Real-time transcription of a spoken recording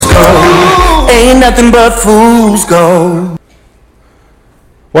ain't nothing but fools gold.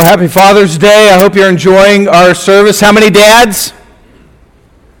 Well, happy Father's Day. I hope you're enjoying our service. How many dads?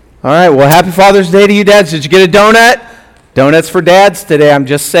 All right, well, happy Father's Day to you dads. Did you get a donut? Donuts for dads today, I'm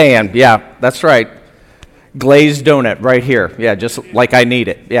just saying. Yeah, that's right. Glazed donut right here. Yeah, just like I need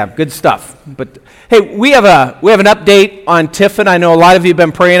it. Yeah, good stuff. But hey, we have an update on Tiffin. I know a lot of you have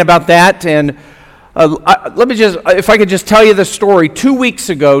been praying about that, and if I could just tell you the story. 2 weeks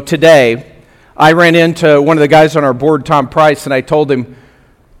ago today, I ran into one of the guys on our board, Tom Price, and I told him,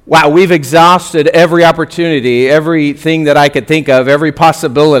 wow, we've exhausted every opportunity, everything that I could think of, every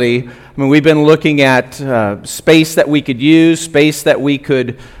possibility. I mean, we've been looking at space that we could use, space that we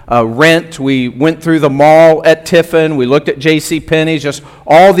could rent. We went through the mall at Tiffin. We looked at JCPenney's, just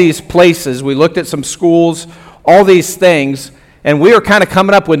all these places. We looked at some schools, all these things, and we were kind of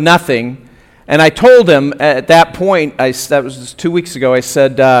coming up with nothing. And I told him at that point, that was 2 weeks ago, I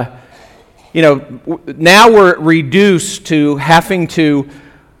said, now we're reduced to having to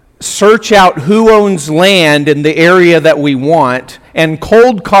search out who owns land in the area that we want and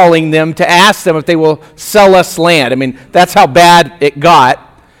cold calling them to ask them if they will sell us land. I mean, that's how bad it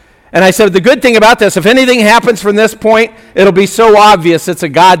got. And I said, the good thing about this, if anything happens from this point, it'll be so obvious it's a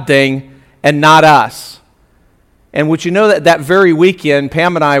God thing and not us. And would you know that very weekend,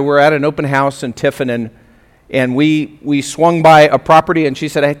 Pam and I were at an open house in Tiffin, and we swung by a property, and she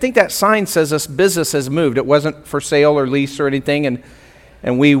said, I think that sign says this business has moved. It wasn't for sale or lease or anything,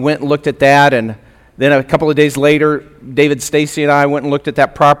 and we went and looked at that, and then a couple of days later, David Stacy and I went and looked at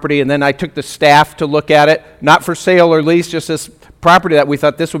that property, and then I took the staff to look at it, not for sale or lease, just this property that we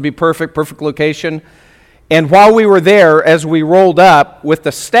thought this would be perfect location. And while we were there, as we rolled up with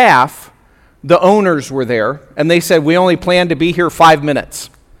the staff, the owners were there, and they said, we only plan to be here 5 minutes.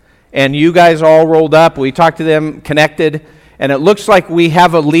 And you guys all rolled up, we talked to them, connected, and it looks like we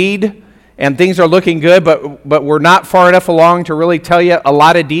have a lead, and things are looking good, but we're not far enough along to really tell you a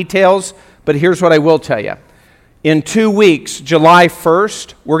lot of details. But here's what I will tell you. In 2 weeks, July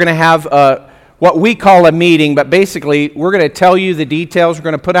 1st, we're going to have what we call a meeting, but basically we're going to tell you the details. We're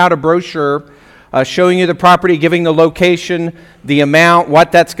going to put out a brochure showing you the property, giving the location, the amount,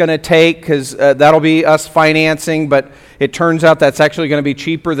 what that's going to take, because that'll be us financing, but it turns out that's actually going to be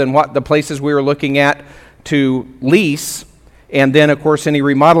cheaper than what the places we were looking at to lease. And then, of course, any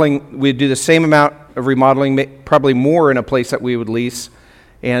remodeling, we'd do the same amount of remodeling, probably more in a place that we would lease,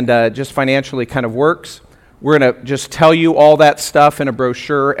 and just financially kind of works. We're going to just tell you all that stuff in a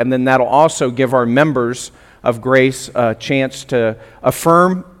brochure, and then that'll also give our members of Grace a chance to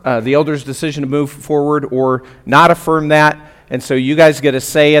affirm the elders' decision to move forward or not affirm that. And so you guys get a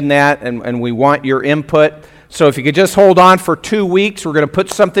say in that, and we want your input. So if you could just hold on for 2 weeks, we're going to put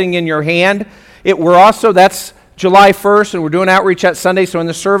something in your hand. That's July 1st, and we're doing outreach that Sunday, so in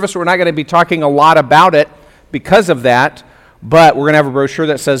the service we're not going to be talking a lot about it because of that, but we're going to have a brochure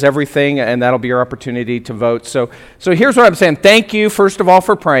that says everything, and that'll be your opportunity to vote. So here's what I'm saying. Thank you, first of all,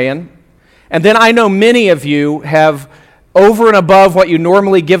 for praying. And then I know many of you have, over and above what you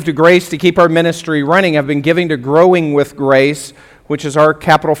normally give to Grace to keep our ministry running, have been giving to Growing with Grace, which is our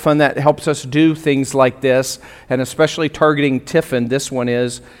capital fund that helps us do things like this, and especially targeting Tiffin, this one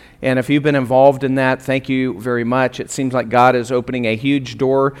is. And if you've been involved in that, thank you very much. It seems like God is opening a huge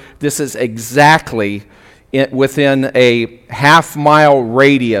door. This is exactly within a half-mile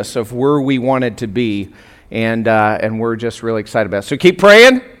radius of where we wanted to be, and we're just really excited about it. So keep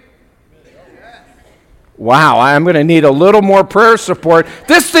praying. Wow, I'm going to need a little more prayer support.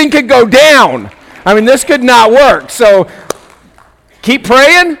 This thing could go down. I mean, this could not work. So keep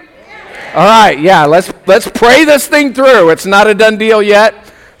praying. All right, yeah, let's pray this thing through. It's not a done deal yet.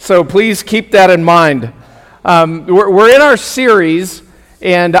 So please keep that in mind. We're in our series,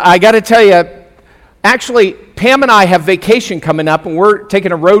 and I got to tell you, actually, Pam and I have vacation coming up, and we're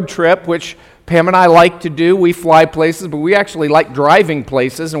taking a road trip, which Pam and I like to do. We fly places, but we actually like driving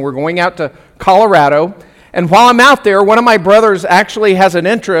places, and we're going out to Colorado. And while I'm out there, one of my brothers actually has an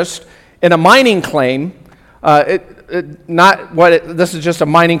interest in a mining claim. This is just a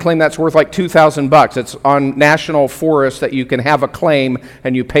mining claim that's worth like $2,000. It's on national forest that you can have a claim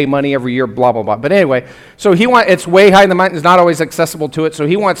and you pay money every year, blah, blah, blah. But anyway, so it's way high in the mountains, not always accessible to it, so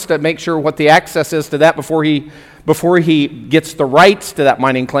he wants to make sure what the access is to that before he gets the rights to that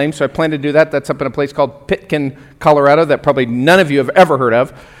mining claim. So I plan to do that. That's up in a place called Pitkin, Colorado, that probably none of you have ever heard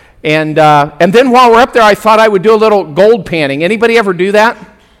of. And then while we're up there, I thought I would do a little gold panning. Anybody ever do that?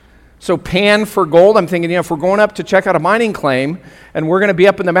 So pan for gold. I'm thinking, if we're going up to check out a mining claim, and we're going to be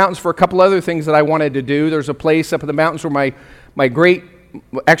up in the mountains for a couple other things that I wanted to do. There's a place up in the mountains where my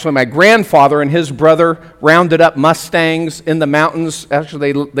grandfather and his brother rounded up Mustangs in the mountains.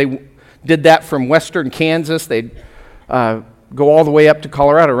 Actually, did that from western Kansas. They'd go all the way up to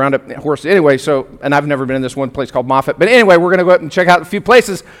Colorado, round up horses. Anyway, and I've never been in this one place called Moffat. But anyway, we're going to go up and check out a few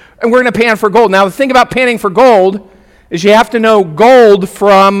places, and we're going to pan for gold. Now, the thing about panning for gold is you have to know gold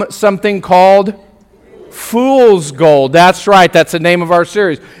from something called fool's gold. That's right. That's the name of our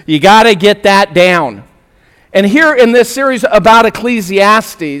series. You got to get that down. And here in this series about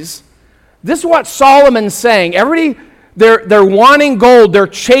Ecclesiastes, this is what Solomon's saying. Everybody, they're wanting gold. They're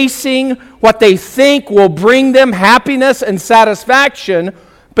chasing what they think will bring them happiness and satisfaction.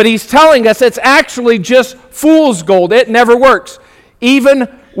 But he's telling us it's actually just fool's gold. It never works. Even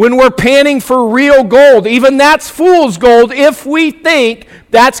when we're panning for real gold, even that's fool's gold if we think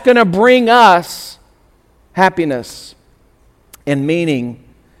that's going to bring us happiness and meaning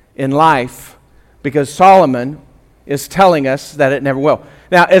in life, because Solomon is telling us that it never will.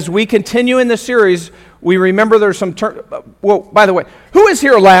 Now, as we continue in the series, we remember there's some well, by the way, who was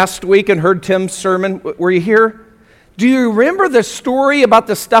here last week and heard Tim's sermon? Were you here? Do you remember the story about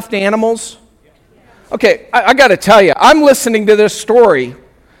the stuffed animals? Okay, I got to tell you, I'm listening to this story,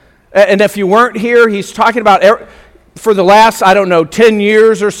 and if you weren't here, he's talking about for the last, 10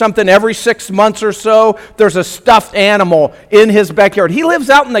 years or something, every 6 months or so, there's a stuffed animal in his backyard. He lives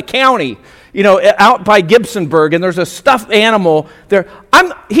out in the county, out by Gibsonburg, and there's a stuffed animal there.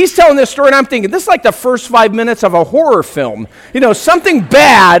 He's telling this story, and I'm thinking, this is like the first 5 minutes of a horror film. Something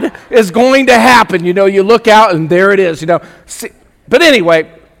bad is going to happen. You look out, and there it is. But anyway,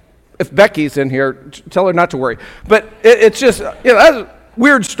 if Becky's in here, tell her not to worry. But it's just, that's a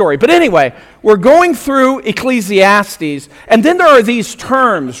weird story. But anyway, we're going through Ecclesiastes, and then there are these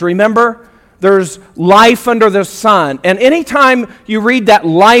terms, remember? There's life under the sun. And anytime you read that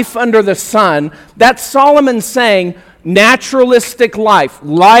life under the sun, that's Solomon saying naturalistic life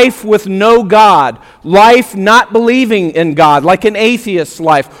with no God, life not believing in God, like an atheist's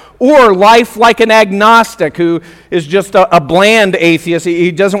life, or life like an agnostic who is just a bland atheist.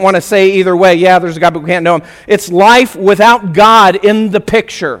 He doesn't want to say either way, yeah, there's a God, but we can't know him. It's life without God in the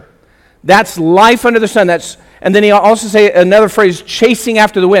picture. That's life under the sun. And then he'll also say another phrase, chasing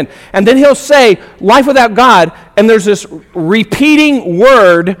after the wind. And then he'll say life without God, and there's this repeating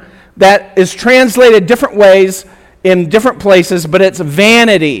word that is translated different ways in different places, but it's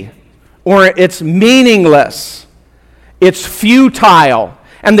vanity, or it's meaningless, it's futile.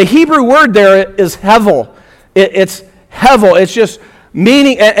 And the Hebrew word there is hevel. It's hevel. It's just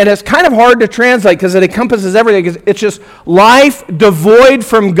meaning, and it's kind of hard to translate because it encompasses everything. It's just life devoid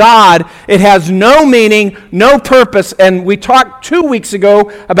from God. It has no meaning, no purpose. And we talked 2 weeks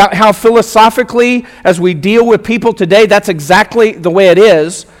ago about how philosophically, as we deal with people today, that's exactly the way it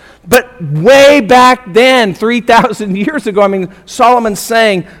is. But way back then, 3,000 years ago, Solomon's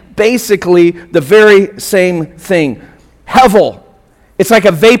saying basically the very same thing. Hevel. It's like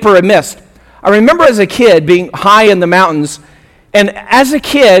a vapor, a mist. I remember as a kid being high in the mountains, and as a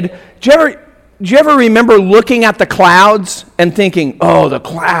kid, do you ever remember looking at the clouds and thinking, oh, the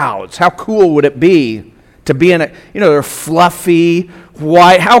clouds, how cool would it be to be in they're fluffy,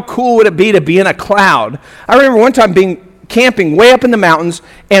 white. How cool would it be to be in a cloud? I remember one time camping way up in the mountains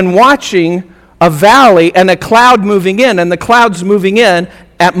and watching a valley and a cloud moving in, and the clouds moving in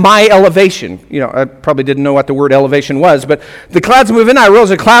at my elevation. I probably didn't know what the word elevation was, but the clouds move in, I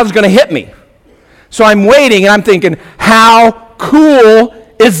realized the cloud's going to hit me. So I'm waiting, and I'm thinking, how cool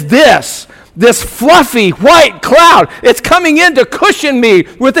is this? This fluffy white cloud. It's coming in to cushion me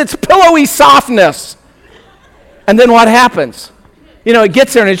with its pillowy softness. And then what happens? It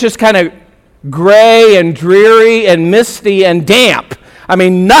gets there, and it's just kind of gray and dreary and misty and damp.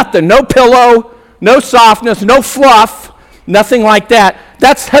 Nothing. No pillow, no softness, no fluff, nothing like that.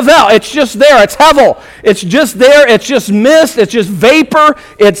 That's Hevel. It's just there. It's Hevel. It's just there. It's just mist. It's just vapor.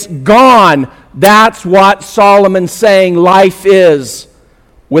 It's gone. That's what Solomon's saying life is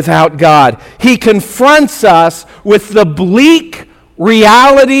without God. He confronts us with the bleak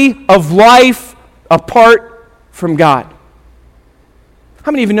reality of life apart from God.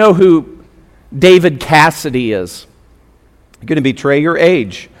 How many of you know who David Cassidy is? You're going to betray your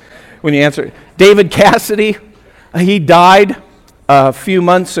age when you answer. David Cassidy, he died a few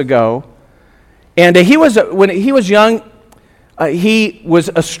months ago, and when he was young, he was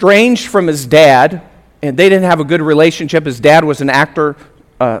estranged from his dad, and they didn't have a good relationship. His dad was an actor,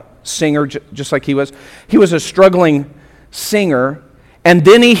 singer, just like he was. He was a struggling singer, and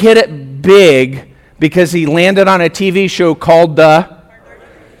then he hit it big because he landed on a TV show called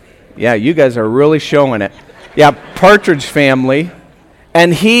yeah, you guys are really showing it. Yeah, Partridge Family.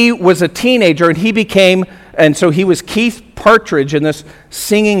 And he was a teenager, and so he was Keith Partridge in this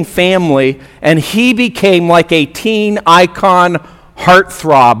singing family, and he became like a teen icon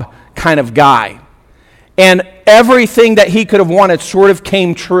heartthrob kind of guy. And everything that he could have wanted sort of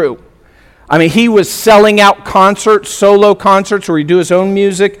came true. I mean, he was selling out concerts, solo concerts, where he'd do his own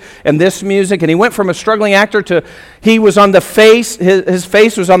music and this music. And he went from a struggling actor to, he was on the face, his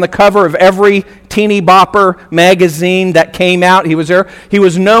face was on the cover of every teeny bopper magazine that came out. He was there. He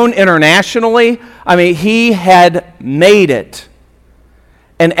was known internationally. I mean, he had made it.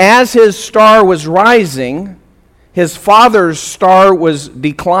 And as his star was rising, his father's star was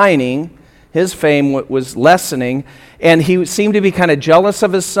declining. His fame was lessening, and he seemed to be kind of jealous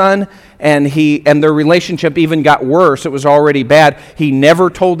of his son, and their relationship even got worse. It was already bad. He never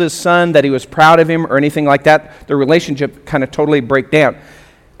told his son that he was proud of him or anything like that. The relationship kind of totally broke down.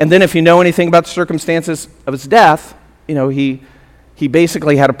 And then if you know anything about the circumstances of his death, you know, he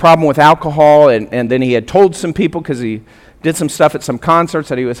basically had a problem with alcohol, and then he had told some people, because he did some stuff at some concerts,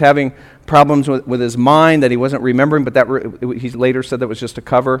 that he was having problems with his mind, that he wasn't remembering, but he later said that was just a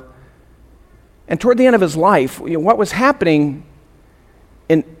cover. And toward the end of his life, what was happening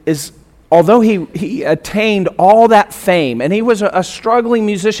is, although he attained all that fame, and he was a struggling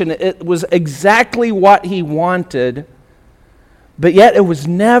musician, it was exactly what he wanted, but yet it was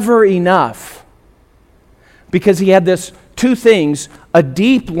never enough. Because he had this two things: a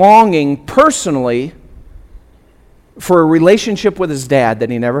deep longing personally for a relationship with his dad that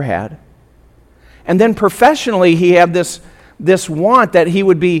he never had, and then professionally he had this want that he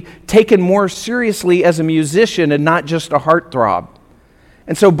would be taken more seriously as a musician and not just a heartthrob.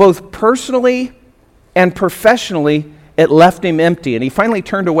 And so both personally and professionally, it left him empty. And he finally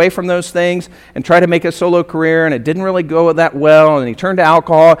turned away from those things and tried to make a solo career, and it didn't really go that well, and he turned to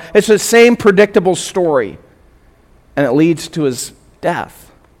alcohol. It's the same predictable story, and it leads to his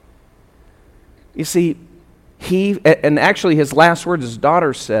death. You see, and actually his last words, his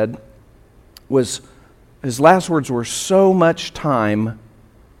daughter said, his last words were, "So much time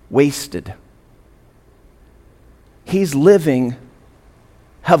wasted." He's living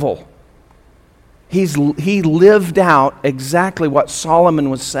hevel. He lived out exactly what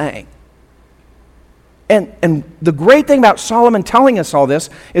Solomon was saying. And the great thing about Solomon telling us all this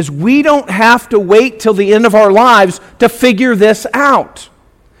is we don't have to wait till the end of our lives to figure this out.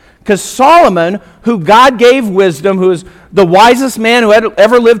 Because Solomon, who God gave wisdom, who is the wisest man who had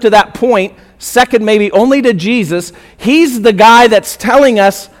ever lived to that point, second maybe only to Jesus, he's the guy that's telling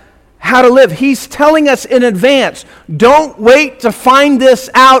us how to live. He's telling us in advance, don't wait to find this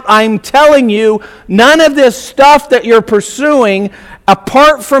out. I'm telling you, none of this stuff that you're pursuing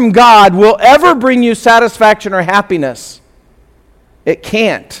apart from God will ever bring you satisfaction or happiness. It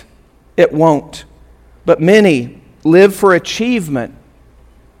can't. It won't. But many live for achievement.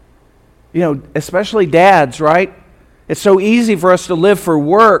 You know, especially dads, right? It's so easy for us to live for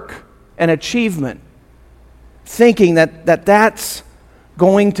work and achievement, thinking that that's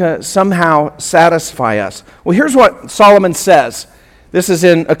going to somehow satisfy us. Well, here's what Solomon says. This is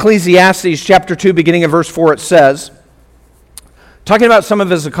in Ecclesiastes chapter 2, beginning of verse 4. It says, talking about some of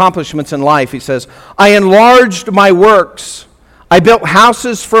his accomplishments in life, he says, "I enlarged my works. I built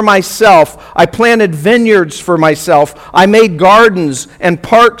houses for myself. I planted vineyards for myself. I made gardens and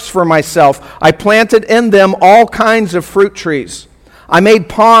parks for myself. I planted in them all kinds of fruit trees. I made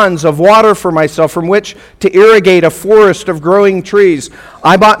ponds of water for myself from which to irrigate a forest of growing trees.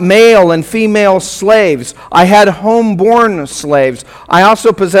 I bought male and female slaves. I had home-born slaves. I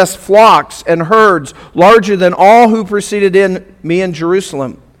also possessed flocks and herds larger than all who preceded me in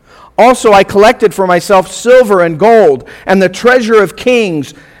Jerusalem. Also, I collected for myself silver and gold and the treasure of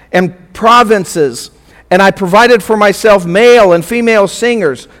kings and provinces. And I provided for myself male and female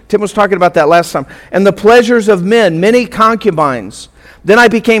singers." Tim was talking about that last time. "And the pleasures of men, many concubines. Then I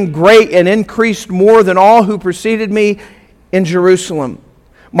became great and increased more than all who preceded me in Jerusalem.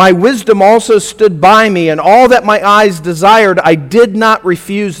 My wisdom also stood by me, and all that my eyes desired, I did not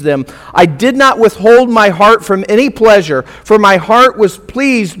refuse them. I did not withhold my heart from any pleasure, for my heart was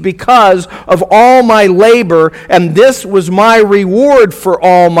pleased because of all my labor, and this was my reward for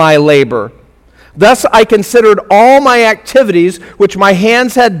all my labor. Thus I considered all my activities which my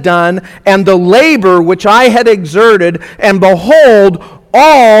hands had done, and the labor which I had exerted, and behold,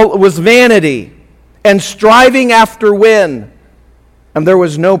 all was vanity, and striving after wind. And there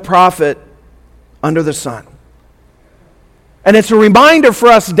was no profit under the sun." And it's a reminder for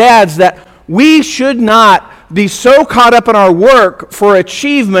us dads that we should not be so caught up in our work for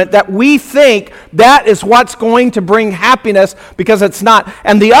achievement that we think that is what's going to bring happiness, because it's not.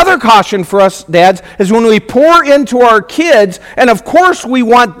 And the other caution for us dads is when we pour into our kids, and of course we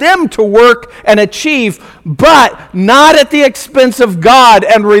want them to work and achieve, but not at the expense of God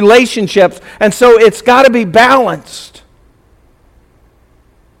and relationships. And so it's got to be balanced.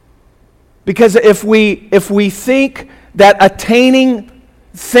 Because if we think that attaining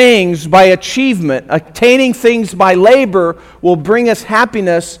things by achievement, attaining things by labor will bring us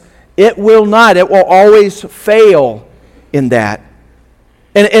happiness, it will not. It will always fail in that.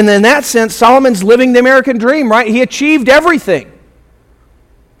 And in that sense, Solomon's living the American dream, right? He achieved everything.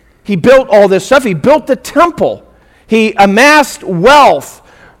 He built all this stuff. He built the temple. He amassed wealth.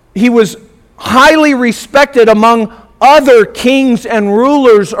 He was highly respected among other kings and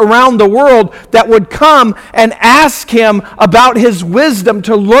rulers around the world that would come and ask him about his wisdom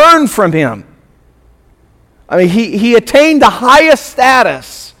to learn from him. I mean, he attained the highest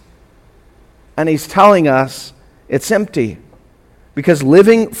status, and he's telling us it's empty because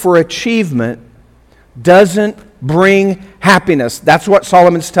living for achievement doesn't bring happiness. That's what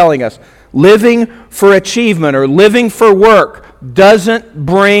Solomon's telling us. Living for achievement or living for work doesn't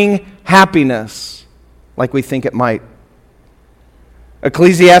bring happiness like we think it might.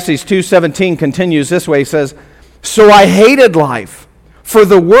 Ecclesiastes 2:17 continues this way. He says, "So I hated life, for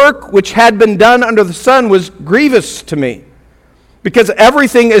the work which had been done under the sun was grievous to me, because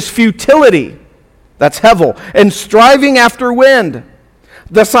everything is futility," that's hevel, "and striving after wind.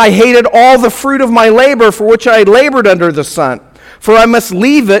 Thus I hated all the fruit of my labor for which I had labored under the sun, for I must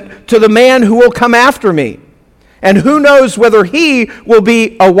leave it to the man who will come after me. And who knows whether he will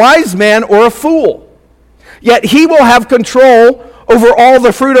be a wise man or a fool? Yet he will have control over all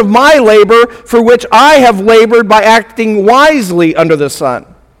the fruit of my labor for which I have labored by acting wisely under the sun.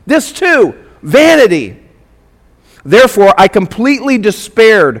 This too, vanity. Therefore I completely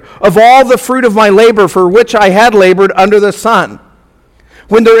despaired of all the fruit of my labor for which I had labored under the sun.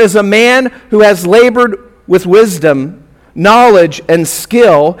 When there is a man who has labored with wisdom, knowledge, and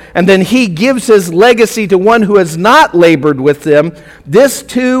skill, and then he gives his legacy to one who has not labored with them, this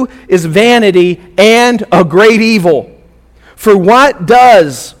too is vanity and a great evil. For what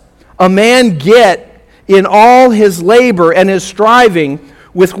does a man get in all his labor and his striving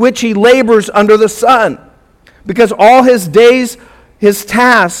with which he labors under the sun? Because all his days, his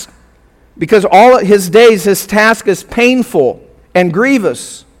task is painful and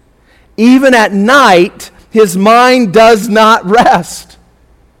grievous. Even at night, his mind does not rest.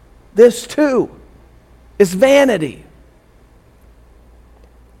 This too is vanity.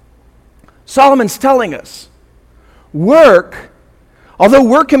 Solomon's telling us, work, although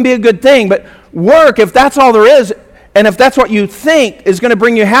work can be a good thing, but work, if that's all there is, and if that's what you think is going to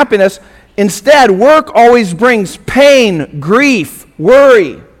bring you happiness, instead, work always brings pain, grief,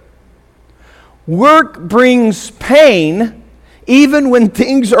 worry. Work brings pain even when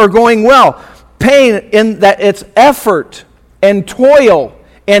things are going well. Pain in that it's effort and toil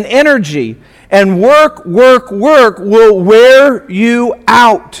and energy. And work will wear you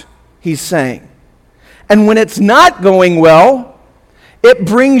out, he's saying. And when it's not going well, it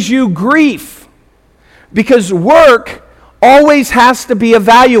brings you grief. Because work always has to be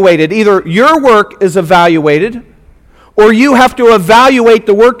evaluated. Either your work is evaluated, or you have to evaluate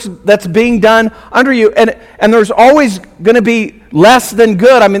the work that's being done under you. And there's always going to be less than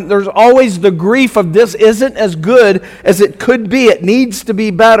good. I mean, there's always the grief of this isn't as good as it could be. It needs to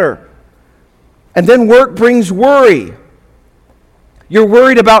be better. And then work brings worry. You're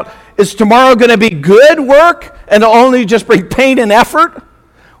worried about, is tomorrow going to be good work and only just bring pain and effort?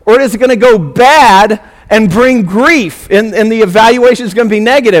 Or is it going to go bad and bring grief and the evaluation is going to be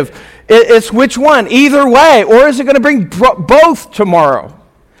negative? It's which one? Either way. Or is it going to bring both tomorrow?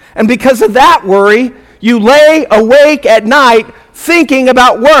 And because of that worry, you lay awake at night thinking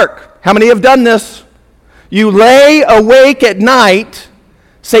about work. How many have done this? You lay awake at night,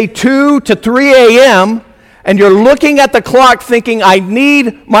 say 2 to 3 a.m., and you're looking at the clock thinking, I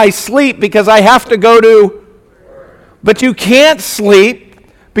need my sleep because I have to go to... But you can't sleep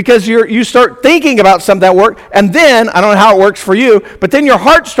because you start thinking about some of that work, and then, I don't know how it works for you, but then your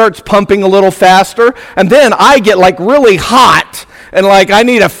heart starts pumping a little faster, and then I get like really hot, and like I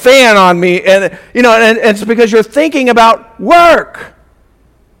need a fan on me, and and it's because you're thinking about work.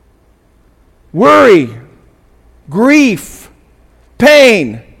 Worry, grief,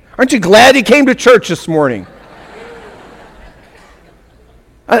 pain. Aren't you glad you came to church this morning?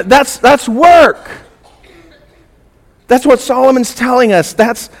 That's work. That's what Solomon's telling us.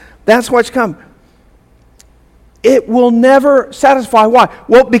 That's what's come. It will never satisfy. Why?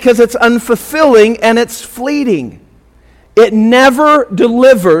 Well, because it's unfulfilling and it's fleeting. It never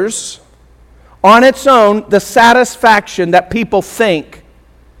delivers on its own the satisfaction that people think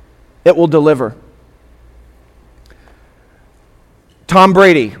it will deliver. Tom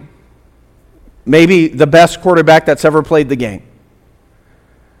Brady, maybe the best quarterback that's ever played the game,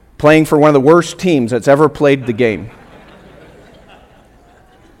 playing for one of the worst teams that's ever played the game.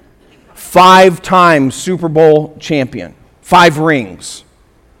 5-time Super Bowl champion, 5 rings,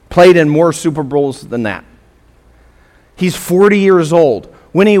 played in more Super Bowls than that. He's 40 years old.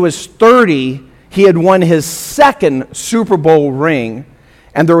 When he was 30, he had won his 2nd Super Bowl ring,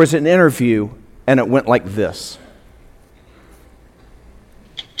 and there was an interview, and it went like this.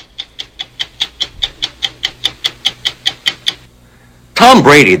 Tom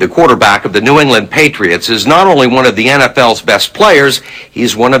Brady, the quarterback of the New England Patriots, is not only one of the NFL's best players,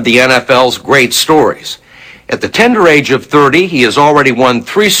 he's one of the NFL's great stories. At the tender age of 30, he has already won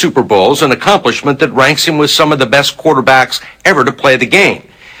 3 Super Bowls, an accomplishment that ranks him with some of the best quarterbacks ever to play the game.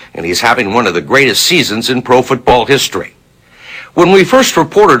 And he's having one of the greatest seasons in pro football history. When we first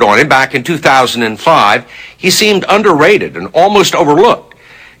reported on him back in 2005, he seemed underrated and almost overlooked.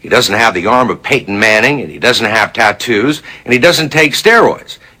 He doesn't have the arm of Peyton Manning, and he doesn't have tattoos, and he doesn't take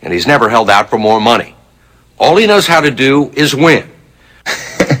steroids, and he's never held out for more money. All he knows how to do is win.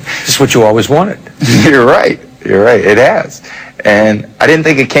 It's what you always wanted. You're right. It has. And I didn't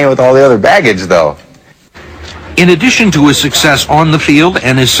think it came with all the other baggage, though. In addition to his success on the field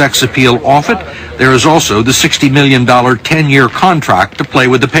and his sex appeal off it, there is also the $60 million 10-year contract to play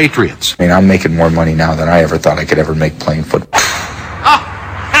with the Patriots. I mean, I'm making more money now than I ever thought I could ever make playing football.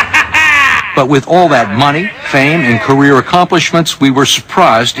 But with all that money, fame, and career accomplishments, we were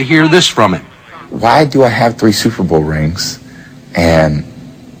surprised to hear this from him. Why do I have 3 Super Bowl rings and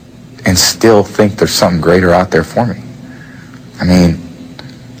still think there's something greater out there for me? I mean,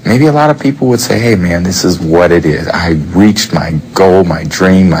 maybe a lot of people would say, hey, man, this is what it is. I reached my goal, my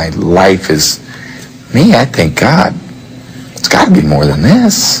dream, my life is... Me, I think, God, it's got to be more than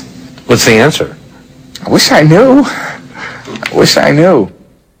this. What's the answer? I wish I knew.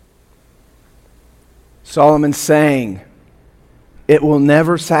 Solomon's saying, it will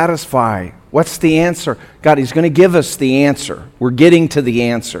never satisfy. What's the answer? God, he's going to give us the answer. We're getting to the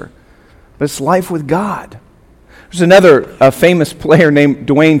answer. But it's life with God. There's another famous player named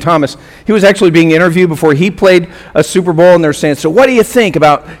Dwayne Thomas. He was actually being interviewed before he played a Super Bowl, and they're saying, so what do you think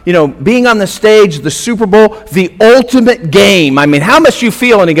about, being on the stage, the Super Bowl, the ultimate game? I mean, how must you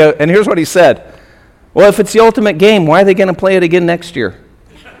feel? And here's what he said. Well, if it's the ultimate game, why are they going to play it again next year?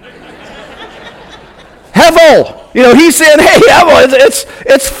 Hevel! He said, hey, Hevel,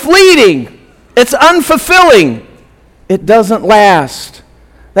 it's fleeting. It's unfulfilling. It doesn't last.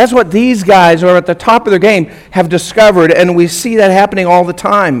 That's what these guys who are at the top of their game have discovered, and we see that happening all the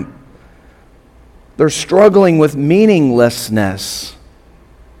time. They're struggling with meaninglessness.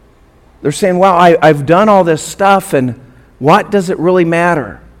 They're saying, wow, I've done all this stuff, and what does it really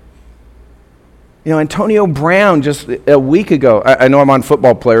matter? Antonio Brown just a week ago, I know I'm on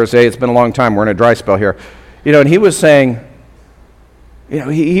Football Players Day, it's been a long time, we're in a dry spell here, and he was saying,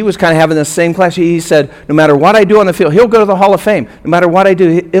 he was kind of having the same class. He said, no matter what I do on the field, he'll go to the Hall of Fame. No matter what I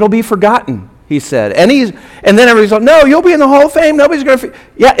do, it'll be forgotten, he said. And then everybody's like, no, you'll be in the Hall of Fame. Nobody's going to,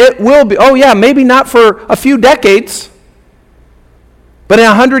 yeah, it will be. Oh yeah, maybe not for a few decades, but in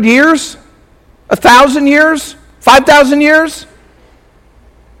 100 years, 1,000 years, 5,000 years,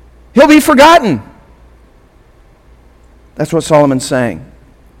 he'll be forgotten. That's what Solomon's saying.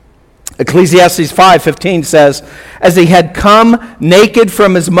 Ecclesiastes 5:15 says, as he had come naked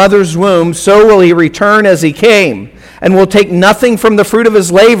from his mother's womb, so will he return as he came, and will take nothing from the fruit of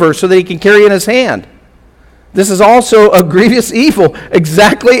his labor so that he can carry in his hand. This is also a grievous evil.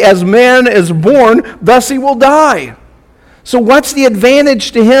 Exactly as man is born, thus he will die. So what's the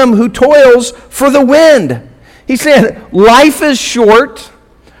advantage to him who toils for the wind? He said, life is short.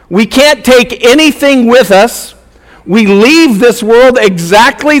 We can't take anything with us. We leave this world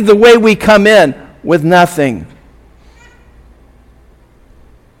exactly the way we come in, with nothing.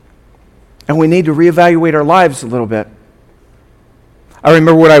 And we need to reevaluate our lives a little bit. I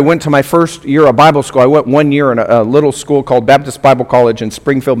remember when I went to my first year of Bible school. I went 1 year in a little school called Baptist Bible College in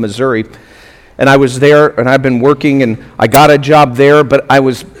Springfield, Missouri. And I was there, and I've been working, and I got a job there, but I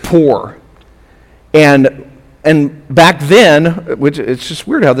was poor. And back then, which it's just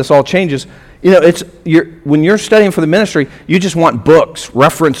weird how this all changes. When you're studying for the ministry, you just want books,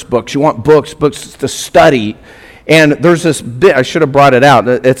 reference books. You want books to study. And there's this bit, I should have brought it out.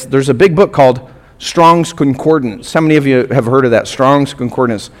 There's a big book called Strong's Concordance. How many of you have heard of that, Strong's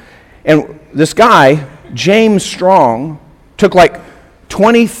Concordance? And this guy, James Strong, took like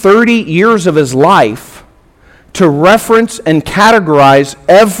 20, 30 years of his life to reference and categorize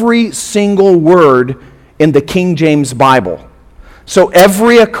every single word in the King James Bible. So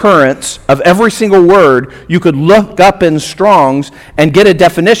every occurrence of every single word you could look up in Strong's and get a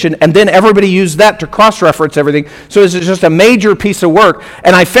definition, and then everybody used that to cross-reference everything. So it's just a major piece of work.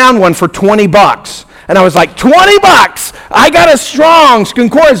 And I found one for $20. And I was like, $20! I got a Strong's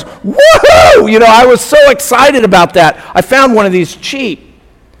Concordance. Woohoo! I was so excited about that. I found one of these cheap.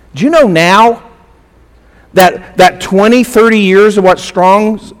 Do you know now that 20, 30 years of what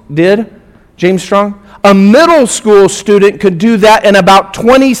Strong's did, James Strong? A middle school student could do that in about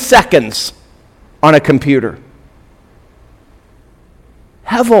 20 seconds on a computer.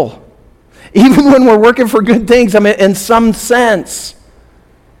 Hevel. Even when we're working for good things, in some sense.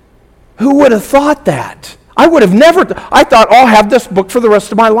 Who would have thought that? I would have never. I thought, I'll have this book for the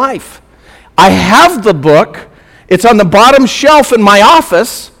rest of my life. I have the book. It's on the bottom shelf in my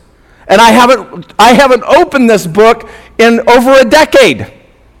office, and I haven't opened this book in over a decade.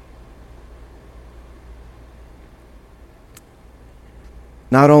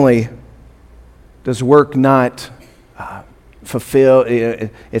 Not only does work not fulfill,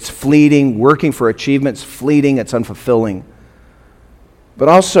 it's fleeting. Working for achievements, fleeting, it's unfulfilling. But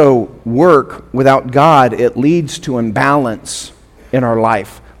also, work without God, it leads to imbalance in our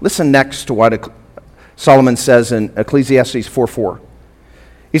life. Listen next to what Solomon says in Ecclesiastes 4:4.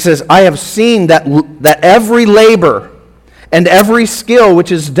 He says, I have seen that every labor and every skill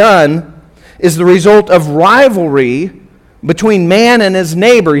which is done is the result of rivalry between man and his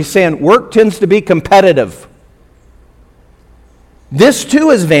neighbor. He's saying work tends to be competitive. This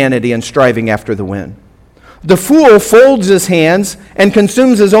too is vanity and striving after the wind. The fool folds his hands and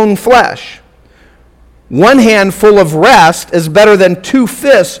consumes his own flesh. One hand full of rest is better than 2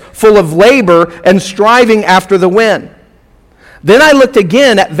 fists full of labor and striving after the wind. Then I looked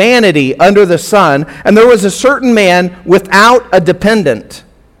again at vanity under the sun, and there was a certain man without a dependent,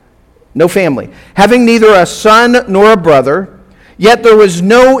 no family, having neither a son nor a brother, yet there was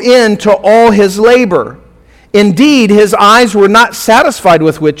no end to all his labor. Indeed, his eyes were not satisfied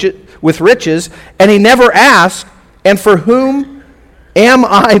with riches, and he never asked, and for whom am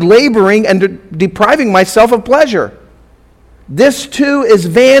I laboring and depriving myself of pleasure? This too is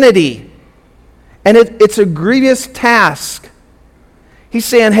vanity, and it's a grievous task. He's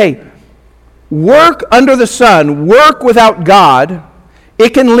saying, hey, work under the sun, work without God,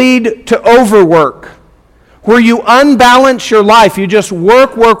 it can lead to overwork, where you unbalance your life. You just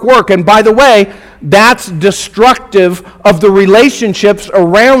work. And by the way, that's destructive of the relationships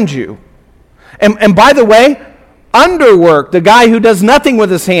around you. And by the way, underwork, the guy who does nothing with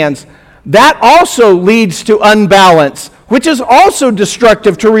his hands, that also leads to unbalance, which is also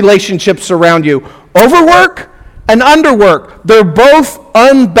destructive to relationships around you. Overwork and underwork, they're both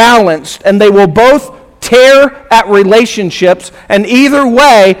unbalanced, and they will both tear at relationships. And either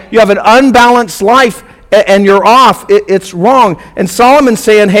way, you have an unbalanced life and you're off. It's wrong. And Solomon's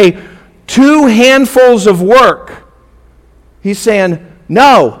saying, hey, 2 handfuls of work. He's saying,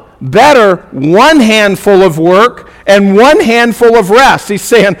 no, better 1 handful of work and 1 handful of rest. He's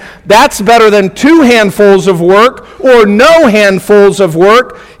saying that's better than 2 handfuls of work or no handfuls of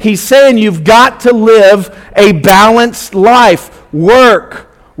work. He's saying you've got to live a balanced life.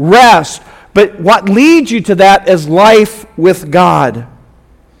 Work, rest. But what leads you to that is life with God.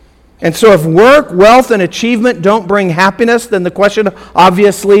 And so if work, wealth, and achievement don't bring happiness, then the question,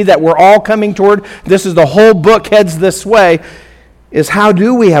 obviously, that we're all coming toward, this is the whole book heads this way, is how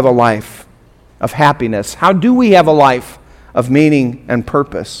do we have a life of happiness? How do we have a life of meaning and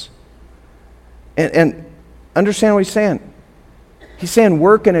purpose? And understand what he's saying. He's saying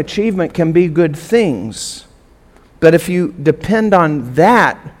work and achievement can be good things, but if you depend on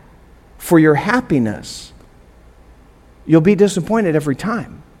that for your happiness, you'll be disappointed every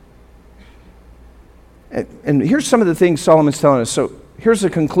time. And here's some of the things Solomon's telling us. So here's the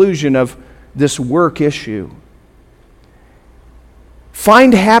conclusion of this work issue.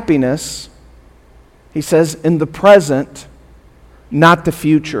 Find happiness, he says, in the present, not the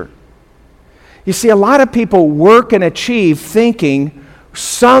future. You see, a lot of people work and achieve thinking,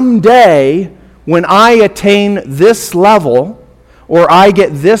 someday when I attain this level or I get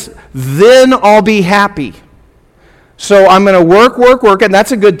this, then I'll be happy. So I'm going to work, and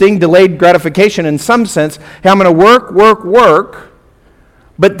that's a good thing, delayed gratification in some sense. Hey, I'm going to work.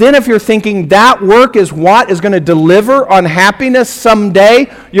 But then if you're thinking that work is what is going to deliver on happiness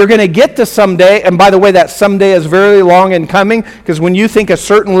someday, you're going to get to someday. And by the way, that someday is very long in coming, because when you think a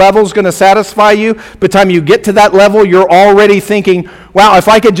certain level is going to satisfy you, by the time you get to that level, you're already thinking, wow, if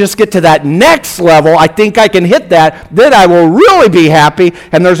I could just get to that next level, I think I can hit that, then I will really be happy.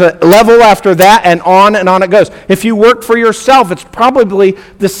 And there's a level after that, and on it goes. If you work for yourself, it's probably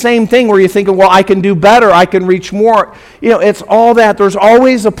the same thing where you're thinking, well, I can do better, I can reach more. It's all that. There's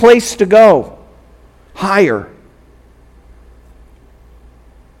always a place to go higher.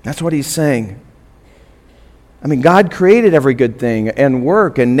 That's what he's saying. I mean, God created every good thing and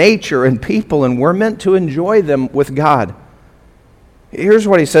work and nature and people, and we're meant to enjoy them with God. Here's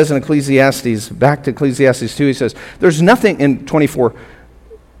what he says in Ecclesiastes, back to Ecclesiastes 2. He says, there's nothing in 24,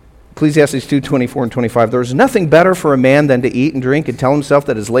 Ecclesiastes 2, 24 and 25, there's nothing better for a man than to eat and drink and tell himself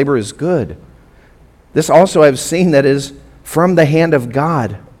that his labor is good. This also I've seen that is from the hand of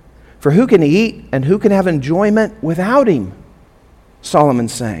God. For who can eat and who can have enjoyment without him?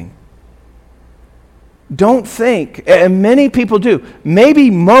 Solomon's saying. Don't think, and many people do, maybe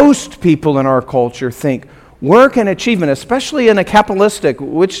most people in our culture think work and achievement, especially in a capitalistic,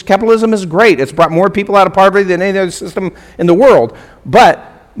 which capitalism is great. It's brought more people out of poverty than any other system in the world.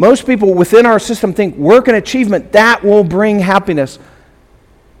 But most people within our system think work and achievement, that will bring happiness.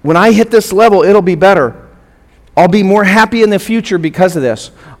 When I hit this level, it'll be better. I'll be more happy in the future because of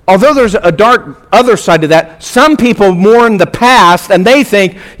this. Although there's a dark other side to that, some people mourn the past and they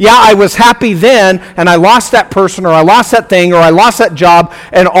think, yeah, I was happy then and I lost that person or I lost that thing or I lost that job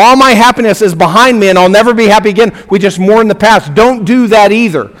and all my happiness is behind me and I'll never be happy again. We just mourn the past. Don't do that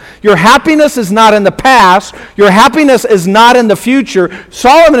either. Your happiness is not in the past. Your happiness is not in the future.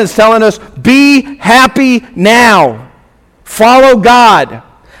 Solomon is telling us, be happy now. Follow God.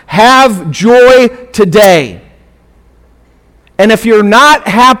 Have joy today. And if you're not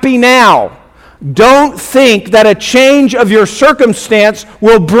happy now, don't think that a change of your circumstance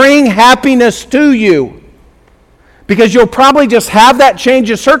will bring happiness to you. Because you'll probably just have that change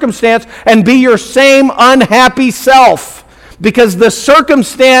of circumstance and be your same unhappy self. Because the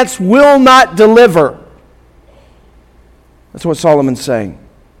circumstance will not deliver. That's what Solomon's saying.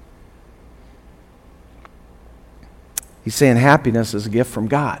 He's saying happiness is a gift from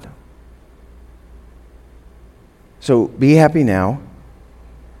God. So be happy now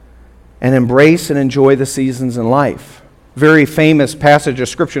and embrace and enjoy the seasons in life. Very famous passage of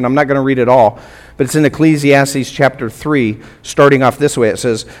Scripture, and I'm not going to read it all, but it's in Ecclesiastes chapter 3, starting off this way. It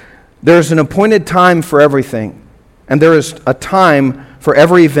says, there is an appointed time for everything, and there is a time for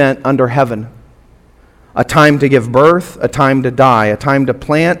every event under heaven. A time to give birth, a time to die, a time to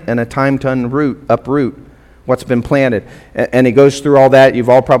plant, and a time to uproot what's been planted. And he goes through all that. You've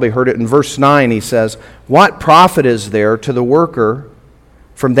all probably heard it. In verse 9, he says, what profit is there to the worker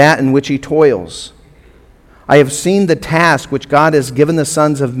from that in which he toils? I have seen the task which God has given the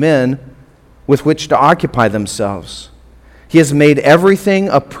sons of men with which to occupy themselves. He has made everything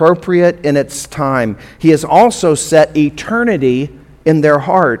appropriate in its time. He has also set eternity in their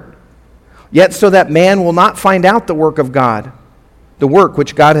heart. Yet so that man will not find out the work of God, the work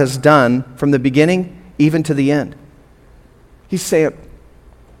which God has done from the beginning even to the end. He's saying,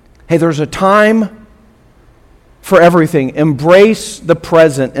 hey, there's a time for everything. Embrace the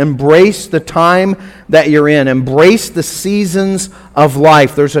present. Embrace the time that you're in. Embrace the seasons of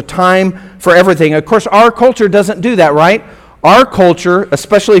life. There's a time for everything. Of course, our culture doesn't do that, right? Our culture,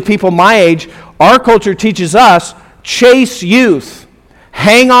 especially people my age, our culture teaches us, chase youth.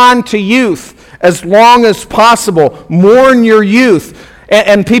 Hang on to youth as long as possible. Mourn your youth.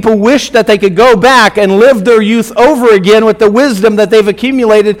 And people wish that they could go back and live their youth over again with the wisdom that they've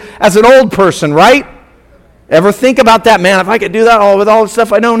accumulated as an old person, right? Ever think about that? Man, if I could do that with all the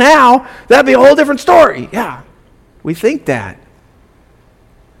stuff I know now, that'd be a whole different story. Yeah, we think that.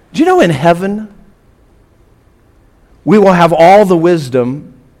 Do you know in heaven, we will have all the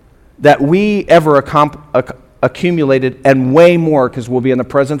wisdom that we ever accumulated and way more because we'll be in the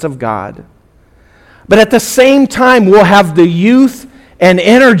presence of God. But at the same time, we'll have the youth and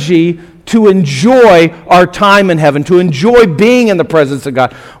energy to enjoy our time in heaven, to enjoy being in the presence of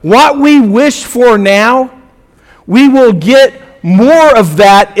God. What we wish for now, we will get more of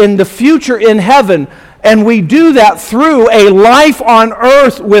that in the future in heaven. And we do that through a life on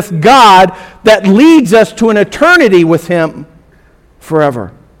earth with God that leads us to an eternity with Him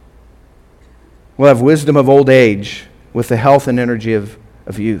forever. We'll have wisdom of old age with the health and energy of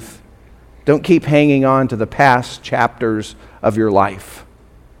youth. Don't keep hanging on to the past chapters of your life.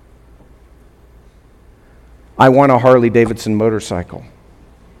 I want a Harley-Davidson motorcycle.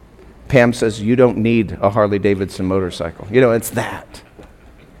 Pam says, you don't need a Harley-Davidson motorcycle. You know, it's that.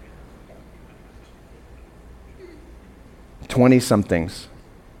 20-somethings.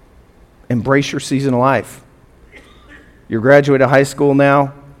 Embrace your season of life. You're graduating high school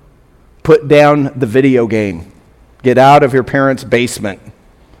now. Put down the video game. Get out of your parents' basement.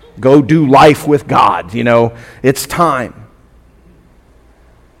 Go do life with God. You know, it's time.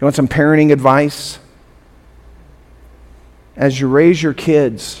 You want some parenting advice? As you raise your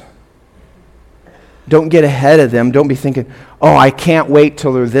kids, don't get ahead of them. Don't be thinking, oh, I can't wait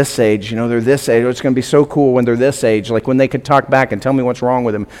till they're this age. You know, they're this age. It's going to be so cool when they're this age. Like when they can talk back and tell me what's wrong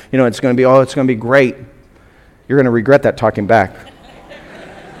with them. You know, it's going to be great. You're going to regret that talking back.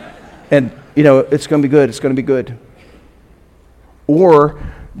 And, it's going to be good. It's going to be good. Or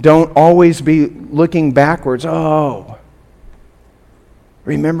don't always be looking backwards. Oh,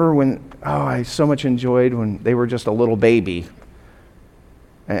 remember when, I so much enjoyed when they were just a little baby.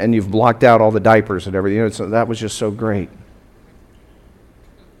 And you've blocked out all the diapers and everything. So that was just so great.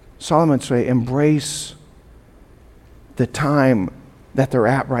 Solomon's say, embrace the time that they're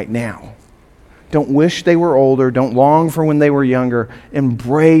at right now. Don't wish they were older. Don't long for when they were younger.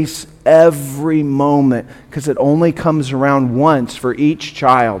 Embrace every moment, because it only comes around once for each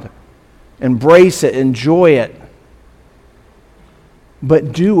child. Embrace it. Enjoy it.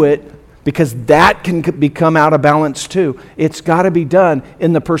 But do it, because that can become out of balance too. It's got to be done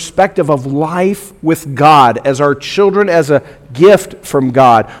in the perspective of life with God, as our children, as a gift from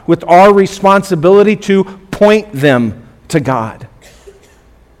God, with our responsibility to point them to God.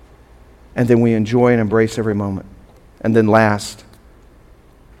 And then we enjoy and embrace every moment. And then last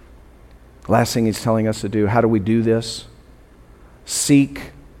thing he's telling us to do, how do we do this?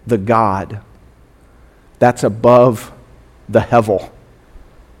 Seek the God that's above the hevel.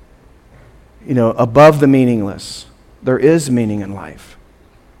 Above the meaningless. There is meaning in life.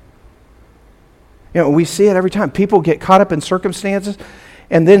 We see it every time. People get caught up in circumstances,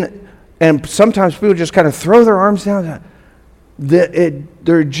 and sometimes people just kind of throw their arms down. This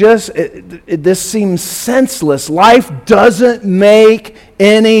seems senseless. Life doesn't make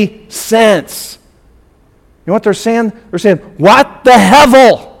any sense. You know what they're saying? They're saying, what the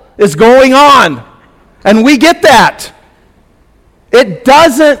hevel is going on? And we get that. It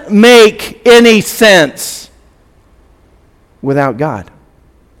doesn't make any sense without God.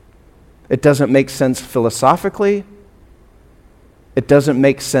 It doesn't make sense philosophically. It doesn't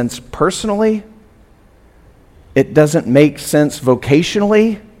make sense personally. It doesn't make sense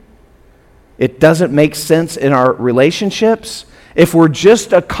vocationally. It doesn't make sense in our relationships. If we're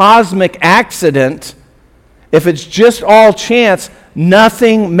just a cosmic accident, if it's just all chance,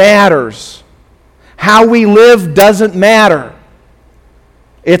 nothing matters. How we live doesn't matter.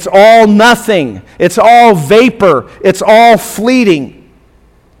 It's all nothing. It's all vapor. It's all fleeting.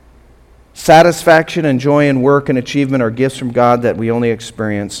 Satisfaction and joy in work and achievement are gifts from God that we only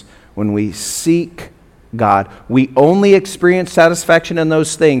experience when we seek God. We only experience satisfaction in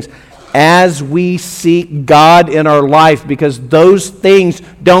those things as we seek God in our life, because those things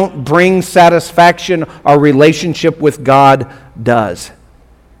don't bring satisfaction. Our relationship with God does.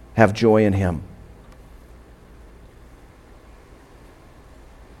 Have joy in Him.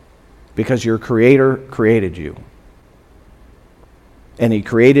 Because your Creator created you. And He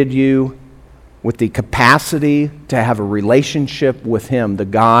created you with the capacity to have a relationship with Him, the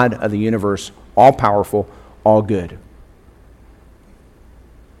God of the universe, all-powerful, all good.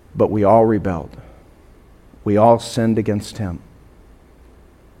 But we all rebelled. We all sinned against Him.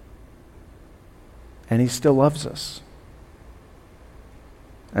 And He still loves us.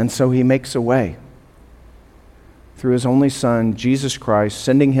 And so He makes a way through His only Son, Jesus Christ,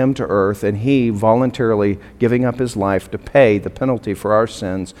 sending Him to earth, and He voluntarily giving up His life to pay the penalty for our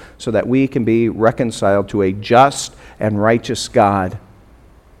sins so that we can be reconciled to a just and righteous God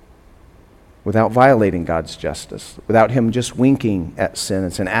without violating God's justice, without Him just winking at sin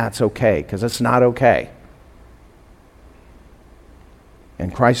and saying, it's okay, because it's not okay.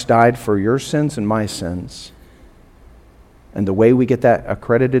 And Christ died for your sins and my sins. And the way we get that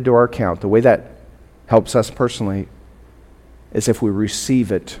accredited to our account, the way that helps us personally, is if we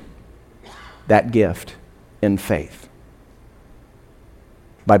receive it, that gift, in faith.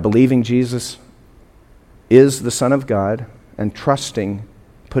 By believing Jesus is the Son of God and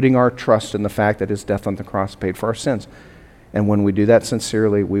putting our trust in the fact that His death on the cross paid for our sins. And when we do that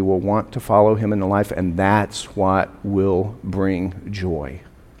sincerely, we will want to follow Him in life, and that's what will bring joy.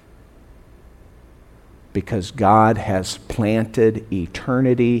 Because God has planted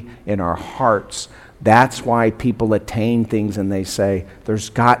eternity in our hearts. That's why people attain things and they say, there's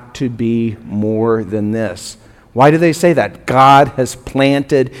got to be more than this. Why do they say that? God has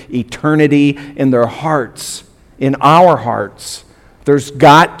planted eternity in their hearts, in our hearts. There's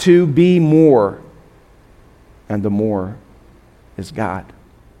got to be more. And the more is God.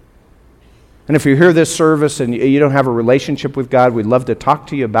 And if you hear this service and you don't have a relationship with God, we'd love to talk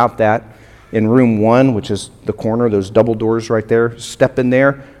to you about that in room 1, which is the corner, those double doors right there. Step in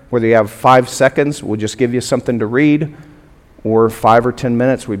there. Whether you have 5 seconds, we'll just give you something to read, or 5 or 10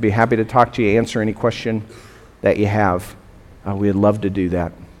 minutes. We'd be happy to talk to you, answer any question that you have. We'd love to do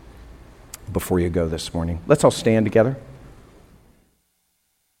that before you go this morning. Let's all stand together.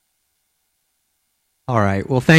 All right. Well,